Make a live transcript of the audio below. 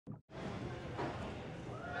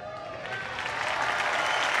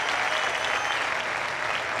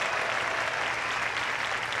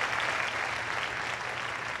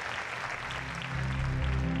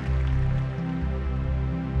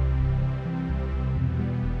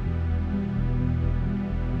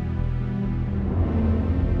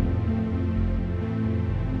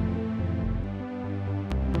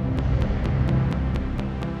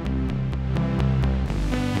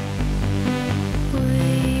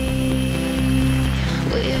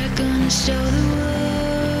show the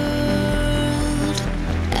world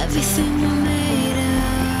everything we're made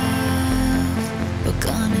of. We're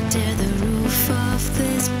gonna tear the roof off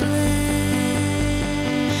this place.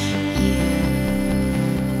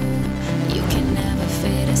 You can never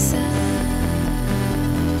fade us out.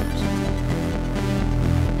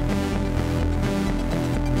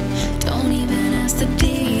 Don't even ask the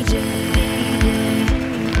DJ.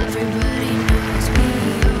 Everybody knows we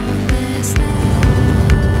own this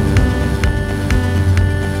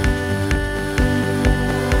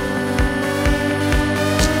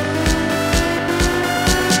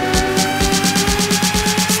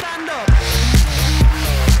Stand up.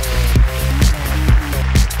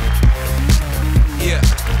 Yeah.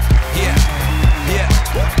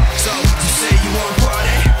 So you say you want to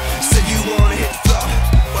party, say you want to hit the floor.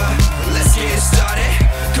 Well, let's get it started.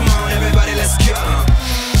 Come on, everybody, let's go.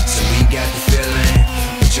 So we got the feeling,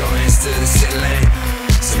 put your hands to the ceiling.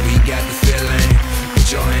 So we got the feeling,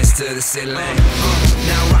 put your hands to the ceiling.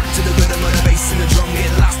 Now rock to the rhythm of the bass and the drum,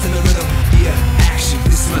 get lost in the rhythm. Yeah, action,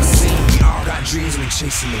 this is my scene. We all got dreams, we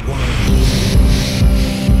chasing the one.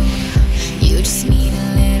 You just need a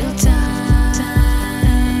little time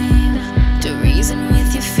to reason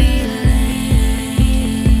with your feelings,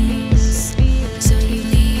 so you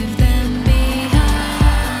leave them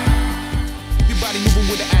behind. Your body moving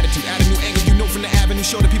with an attitude, add a new angle, you know from the avenue,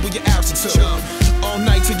 show the people your altitude.